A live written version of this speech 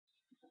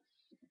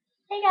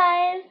Hey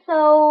guys,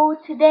 so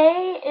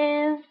today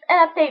is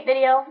an update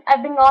video.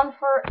 I've been gone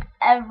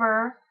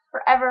forever.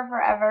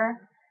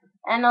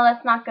 I know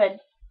that's not good.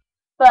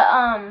 But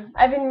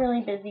I've been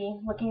really busy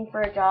looking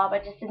for a job. I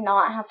just did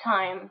not have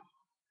time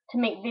to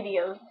make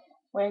videos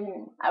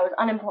when I was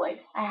unemployed.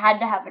 I had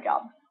to have a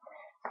job.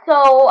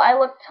 So I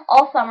looked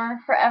all summer,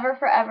 forever,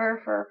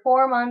 for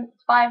 4 months,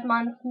 5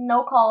 months,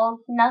 no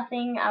calls,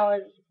 nothing. I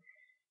was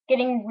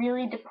getting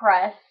really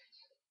depressed.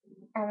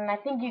 And I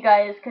think you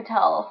guys could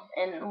tell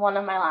in one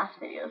of my last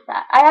videos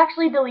that I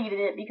actually deleted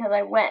it because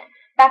I went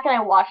back and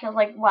I watched and I was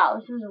like, wow,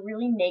 this is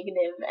really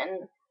negative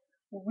and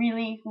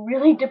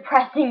really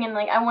depressing, and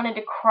like I wanted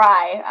to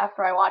cry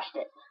after I watched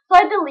it. So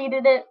I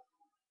deleted it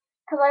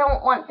because I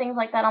don't want things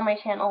like that on my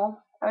channel.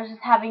 I was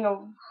just having a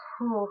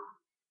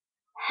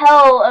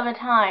hell of a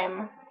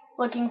time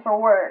looking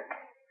for work.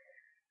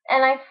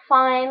 And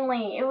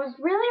it was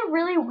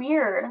really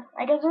weird.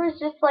 I guess it was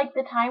just like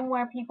the time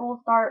where people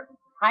start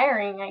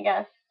hiring, I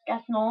guess.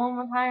 Guess no one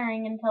was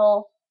hiring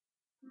until,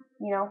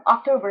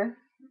 October.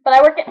 But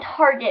I work at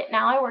Target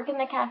now. I work in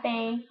the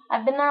cafe.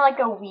 I've been there like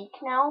a week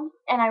now,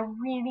 and I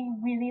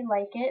really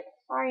like it.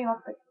 Sorry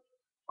about the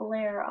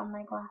glare on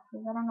my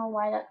glasses. I don't know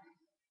why that's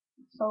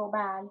so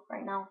bad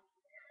right now.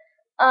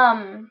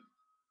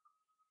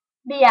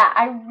 But yeah,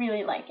 I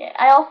really like it.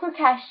 I also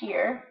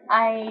cashier.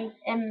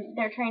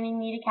 They're training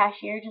me to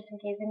cashier just in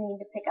case I need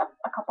to pick up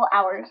a couple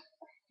hours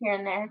here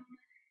and there.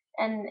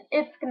 And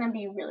it's gonna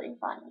be really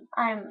fun.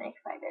 I'm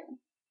excited.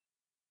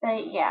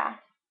 But yeah.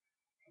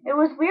 It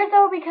was weird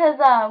though because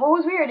what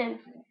was weird is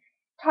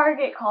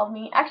Target called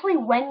me. Actually,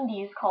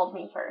 Wendy's called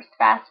me first.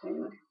 Fast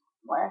food.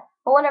 But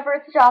whatever,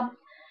 it's a job.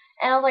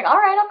 And I was like,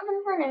 alright, I'll come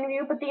in for an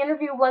interview. But the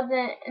interview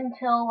wasn't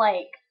until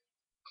like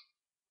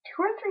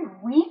 2 or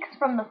 3 weeks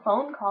from the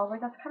phone call.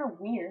 Like, that's kind of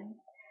weird.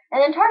 And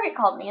then Target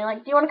called me,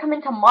 like, do you want to come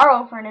in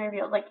tomorrow for an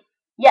interview? I was like,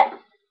 yes.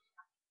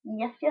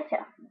 Yes.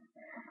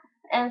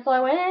 And so I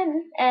went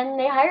in, and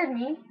they hired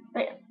me.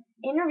 The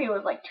interview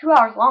was like 2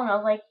 hours long. I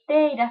was like,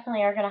 they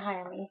definitely are going to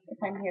hire me if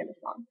I'm here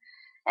this long.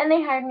 And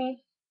they hired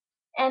me.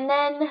 And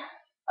then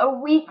a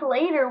week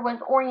later was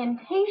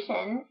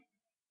orientation.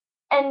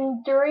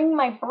 And during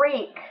my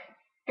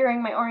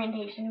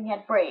orientation, we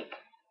had break.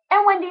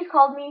 And Wendy's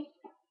called me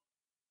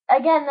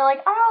again. They're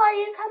like, oh, are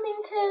you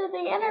coming to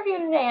the interview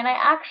today? And I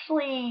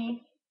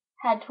actually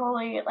had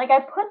totally, like, I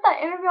put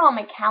that interview on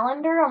my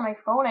calendar on my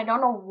phone. I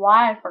don't know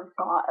why I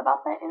forgot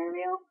about that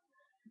interview.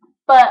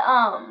 But,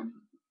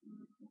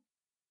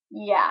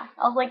 yeah.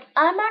 I was like,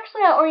 I'm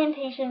actually at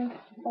orientation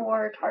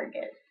for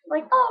Target.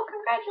 Like, oh,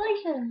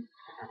 congratulations.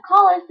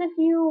 Call us if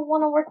you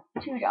want to work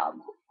 2 jobs.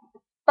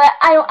 But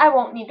I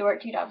won't need to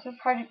work 2 jobs because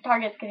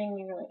Target's giving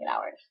me really good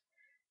hours.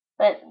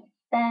 But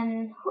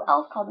then, who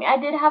else called me? I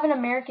did have an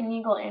American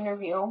Eagle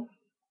interview.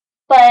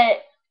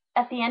 But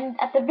at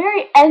the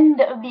very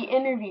end of the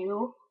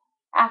interview,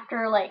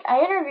 after like I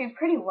interviewed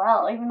pretty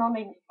well, even though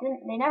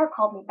they never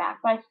called me back,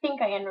 but I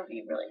think I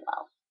interviewed really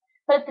well.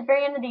 But at the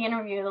very end of the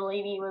interview, the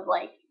lady was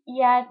like,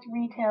 "Yeah, it's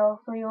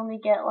retail, so you only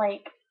get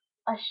like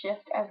a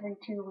shift every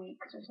 2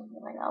 weeks or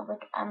something like that." I was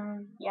like,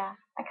 yeah,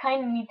 I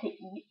kind of need to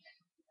eat.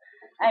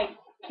 I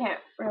can't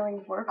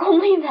really work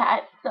only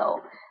that, so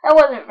that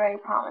wasn't very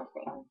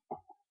promising.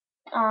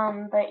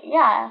 But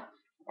yeah.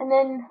 And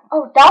then,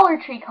 oh, Dollar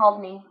Tree called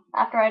me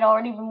after I'd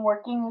already been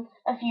working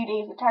a few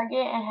days at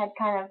Target and had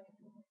kind of,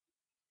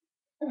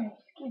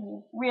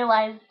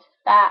 realized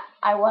that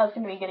I was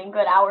going to be getting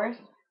good hours.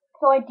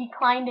 So I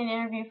declined an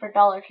interview for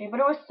Dollar Tree. But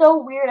it was so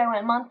weird. I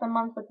went months and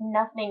months with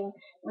nothing,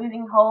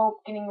 losing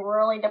hope, getting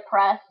really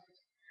depressed.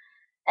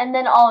 And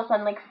then all of a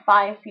sudden, like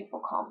 5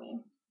 people call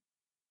me.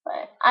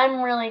 But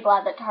I'm really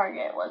glad that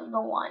Target was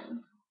the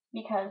one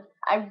because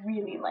I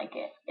really like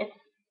it. It's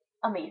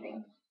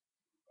amazing.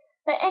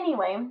 But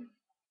anyway,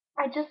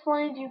 I just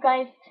wanted you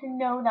guys to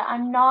know that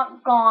I'm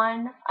not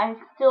gone. I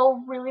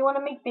still really want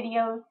to make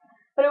videos,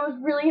 but it was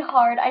really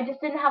hard. I just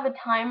didn't have the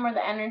time or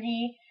the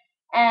energy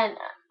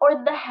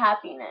or the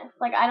happiness.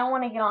 Like, I don't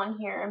want to get on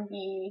here and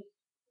be,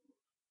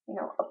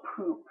 a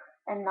poop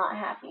and not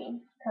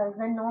happy, because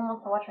then no one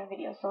wants to watch my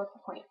videos, so what's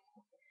the point?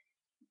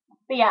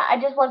 But yeah, I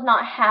just was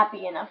not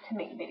happy enough to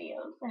make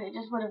videos, and it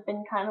just would have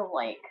been kind of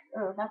like,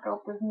 oh, that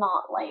girl does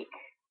not like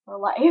her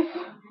life,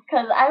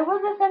 because I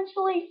was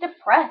essentially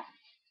depressed,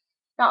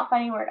 not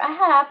finding work. I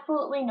had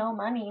absolutely no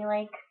money.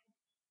 Like,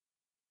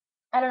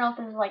 I don't know if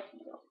this is like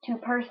too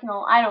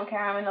personal. I don't care.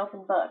 I'm an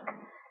open book.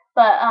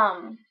 But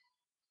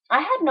I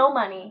had no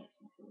money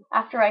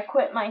after I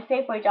quit my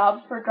Safeway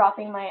job for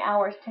dropping my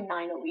hours to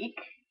 9 a week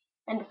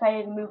and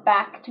decided to move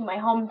back to my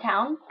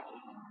hometown.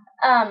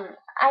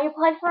 I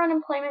applied for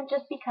unemployment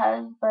just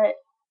because, but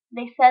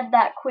they said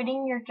that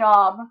quitting your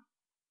job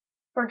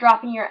for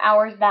dropping your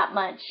hours that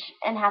much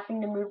and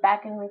having to move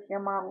back in with your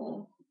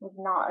mommy was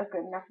not a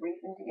good enough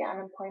reason to get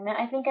unemployment.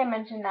 I think I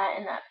mentioned that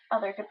in that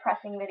other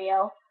depressing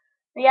video.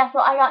 But yeah, so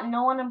I got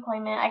no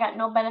unemployment. I got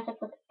no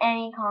benefits of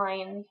any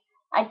kind.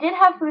 I did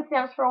have food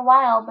stamps for a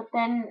while, but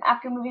then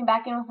after moving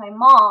back in with my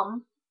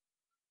mom,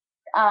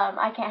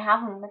 I can't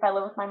have them if I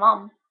live with my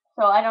mom.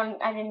 So I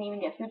didn't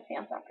even get food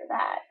stamps after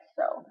that.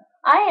 So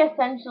I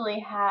essentially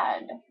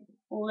had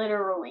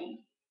literally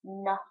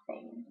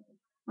nothing.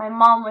 My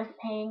mom was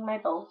paying my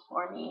bills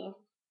for me,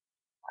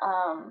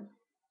 um,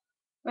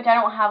 which I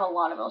don't have a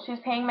lot of bills. She was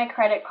paying my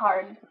credit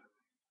card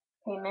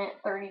payment,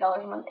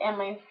 $30 a month, and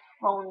my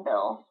phone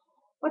bill,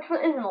 which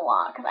isn't a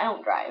lot because I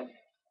don't drive.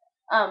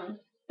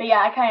 But yeah,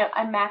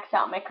 I maxed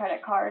out my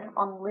credit card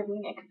on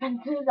living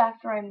expenses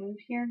after I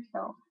moved here,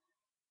 so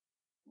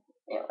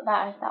that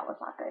was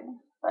not good.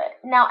 But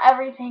now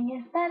everything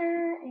is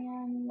better,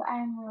 and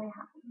I'm really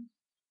happy.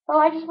 So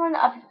I just wanted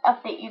to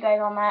update you guys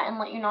on that and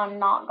let you know I'm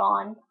not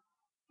gone.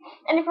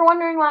 And if you're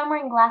wondering why I'm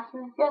wearing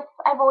glasses, yes,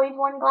 I've always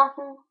worn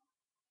glasses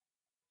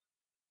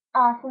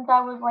since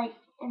I was like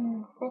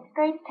in 5th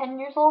grade, 10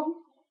 years old.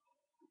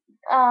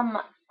 Um,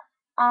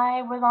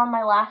 I was on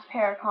my last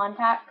pair of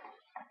contacts,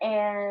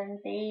 and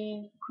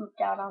they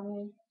pooped out on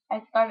me.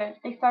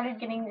 They started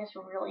getting just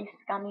really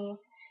scummy,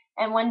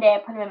 and one day I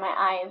put them in my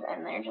eyes,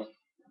 and I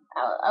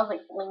was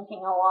like blinking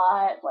a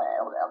lot,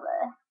 blah, blah,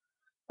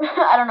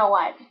 blah. I don't know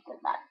why I just did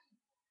that.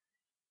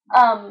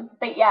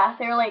 But yeah,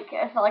 they were like,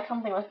 I felt like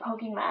something was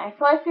poking my eye,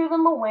 so I threw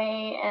them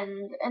away,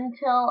 and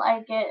until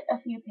I get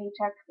a few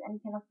paychecks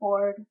and can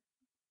afford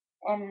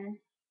an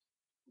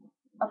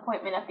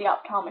appointment at the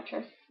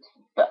optometrist,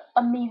 the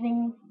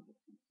amazing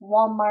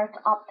Walmart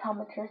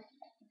optometrist,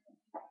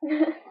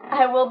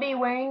 I will be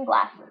wearing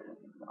glasses.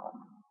 So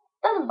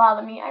it doesn't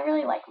bother me. I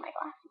really like my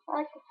glasses. I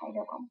like the sight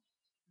of them.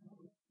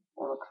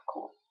 It looks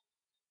cool.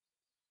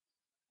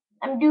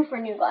 I'm due for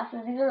new glasses.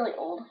 These are really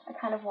old. I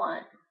kind of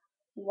want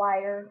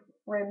wire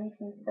rims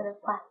instead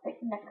of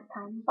plastic next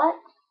time, but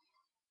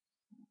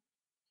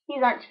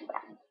these aren't too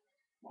bad.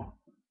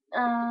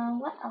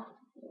 What else?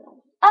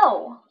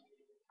 Oh,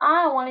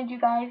 I wanted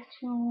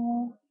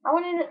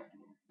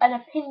an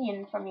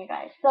opinion from you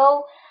guys.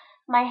 So,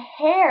 my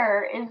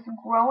hair is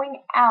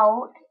growing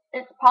out.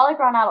 It's probably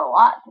grown out a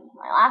lot since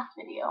my last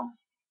video.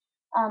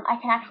 I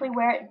can actually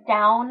wear it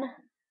down.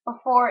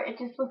 Before, it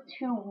just was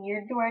too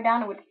weird to wear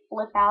down. It would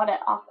flip out at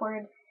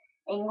awkward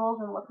angles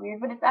and look weird.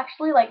 But it's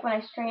actually, like, when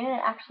I straighten it,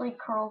 it actually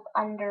curls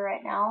under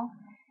right now.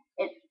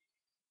 It's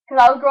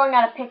because I was growing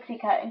out a pixie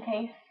cut, in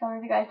case some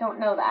of you guys don't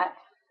know that.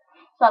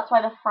 So that's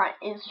why the front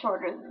is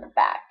shorter than the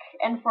back.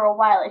 And for a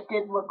while, it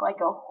did look like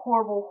a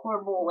horrible,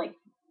 horrible, like,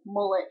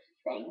 mullet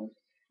thing.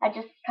 I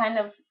just kind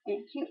of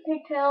did cute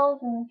pigtails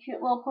and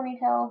cute little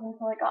ponytails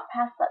until I got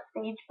past that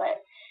stage,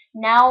 but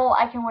now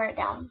I can wear it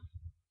down.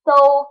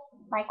 So,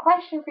 my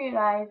question for you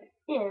guys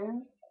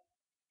is,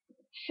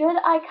 should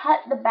I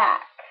cut the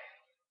back?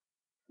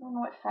 I don't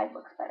know which side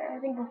looks better. I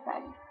think this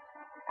side.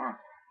 Ah,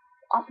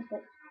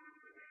 opposite.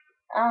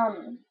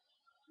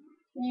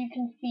 You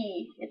can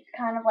see it's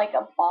kind of like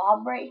a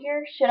bob right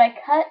here. Should I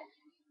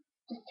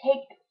just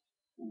take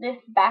this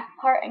back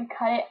part and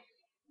cut it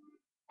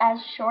as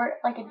short,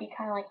 like it'd be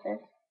kind of like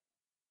this?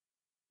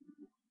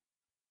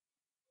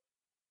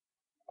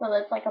 So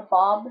that's like a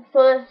bob. So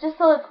it's just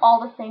so it's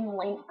all the same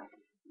length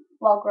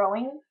while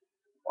growing.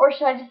 Or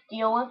should I just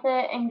deal with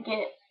it and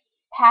get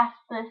past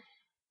this,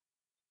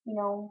 you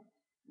know,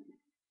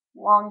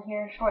 long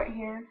here, short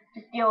here?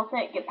 Just deal with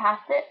it, get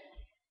past it?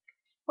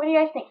 What do you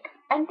guys think?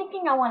 I'm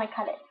thinking I want to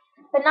cut it.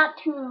 But not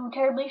too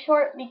terribly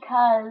short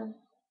because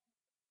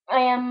I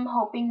am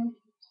hoping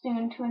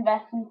soon to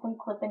invest in some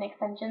clip-in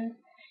extensions.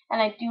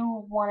 And I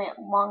do want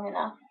it long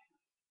enough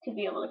to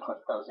be able to clip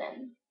those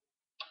in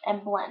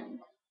and blend.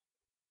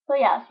 So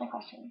yeah, that's my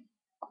question.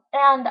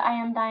 And I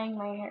am dyeing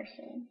my hair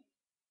soon.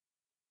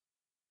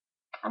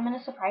 I'm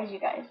gonna surprise you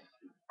guys.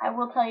 I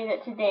will tell you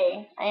that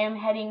today I am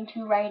heading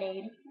to Rite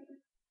Aid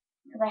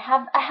because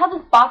I have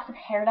this box of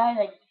hair dye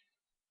that I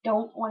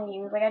don't want to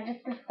use. Like, I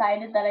just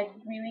decided that I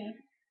really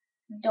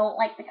don't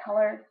like the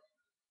color.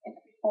 It's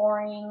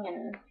boring.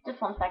 And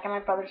just one second, my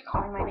brother's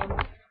calling my name.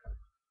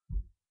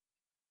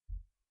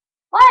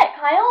 What,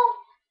 Kyle?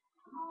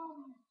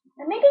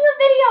 I'm making a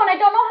video and I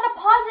don't know how to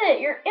pause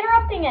it. You're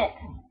interrupting it.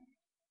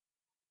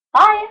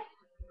 Bye.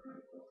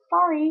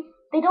 Sorry.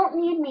 They don't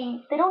need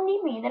me. They don't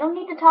need me. They don't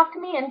need to talk to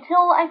me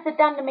until I sit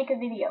down to make a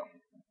video.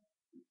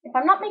 If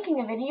I'm not making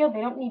a video,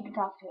 they don't need to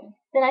talk to me.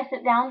 Then I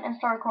sit down and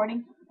start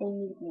recording. They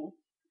need me.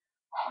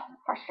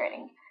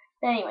 Frustrating.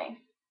 But anyway,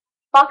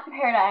 box of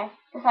hair dye.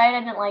 Decided I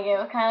didn't like it. It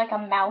was kind of like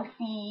a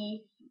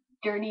mousy,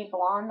 dirty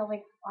blonde. I was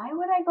like, why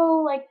would I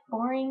go like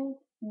boring,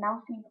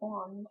 mousy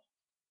blonde?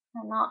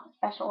 I'm not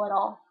special at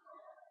all.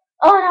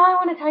 Oh, now I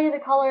want to tell you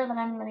the color that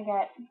I'm gonna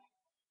get.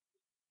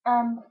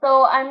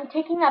 So I'm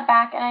taking that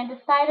back, and I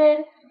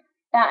decided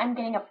that I'm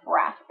getting a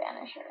brass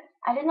banisher.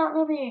 I did not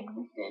know they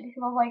existed,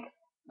 because I was like,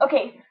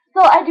 okay,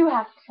 so I do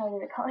have to tell you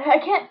the color. I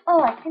can't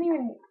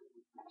even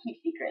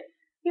keep secrets.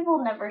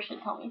 People never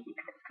should tell me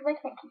secrets, because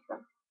I can't keep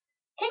them.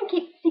 I can't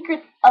keep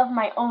secrets of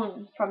my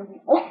own from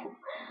people.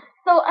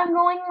 So I'm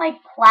going like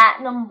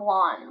platinum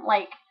blonde,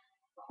 like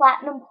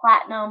platinum,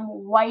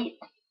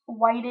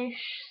 whitish,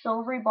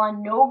 silvery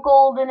blonde, no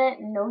gold in it,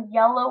 no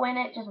yellow in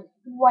it, just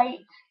white,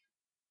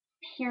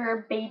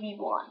 pure baby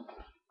blonde.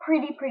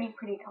 Pretty, pretty,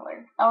 pretty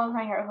color. That was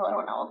my hair color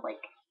when I was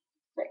like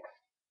 6.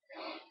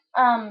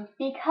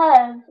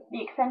 Because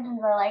the extensions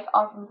are like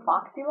awesome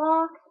Foxy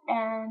Locks,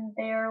 and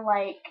they're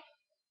like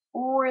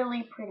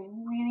really pretty,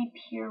 really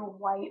pure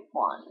white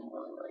one,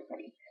 really really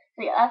pretty.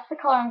 So yeah, that's the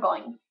color I'm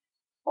going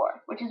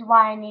for, which is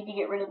why I need to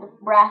get rid of this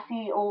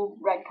brassy old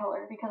red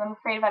color, because I'm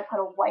afraid if I put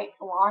a white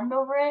blonde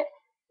over it,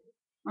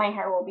 my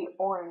hair will be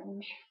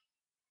orange.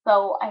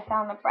 So I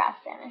found a brass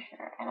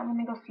vanisher, and I'm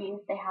gonna go see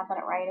if they have that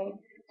at Rite Aid.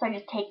 So I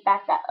just take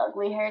back that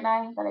ugly hair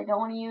dye that I don't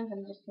want to use,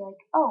 and just be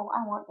like, oh,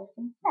 I want this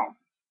instead.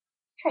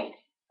 Trade.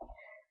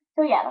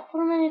 So yeah, that's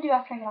what I'm gonna do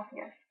after I get off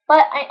here.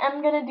 But I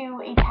am gonna do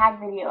a tag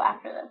video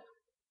after this.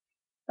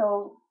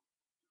 So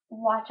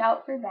watch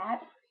out for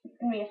that. It's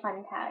gonna be a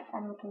fun tag.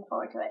 I'm looking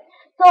forward to it.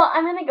 So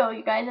I'm gonna go,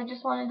 you guys. I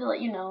just wanted to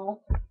let you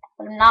know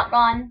that I'm not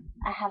gone.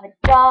 I have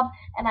a job,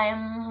 and I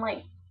am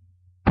like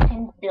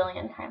 10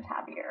 billion times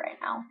happier right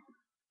now.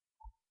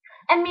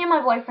 And me and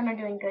my boyfriend are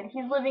doing good.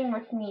 He's living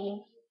with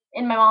me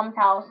in my mom's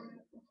house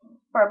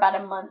for about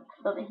a month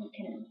so that he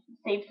can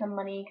save some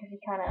money because he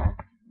kind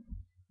of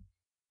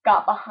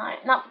got behind.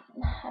 Not,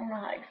 I don't know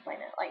how to explain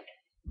it. Like,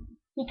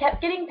 he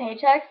kept getting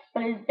paychecks,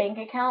 but his bank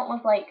account was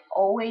like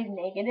always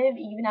negative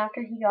even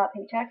after he got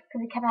paychecks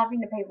because he kept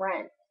having to pay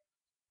rent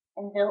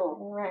and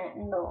bills and rent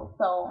and bills.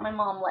 So my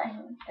mom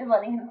is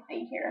letting him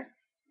stay here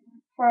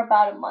for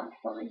about a month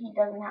so that he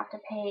doesn't have to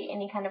pay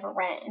any kind of a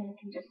rent and he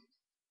can just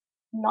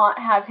not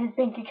have his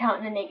bank account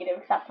in the negative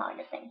because that's not a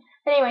good thing.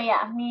 But anyway,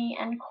 yeah, me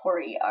and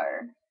Corey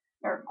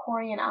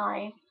Corey and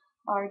I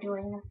are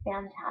doing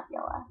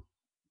fantabulous.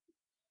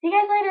 See you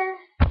guys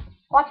later.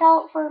 Watch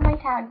out for my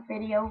tag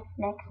video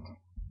next.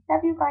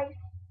 Love you guys.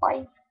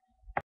 Bye.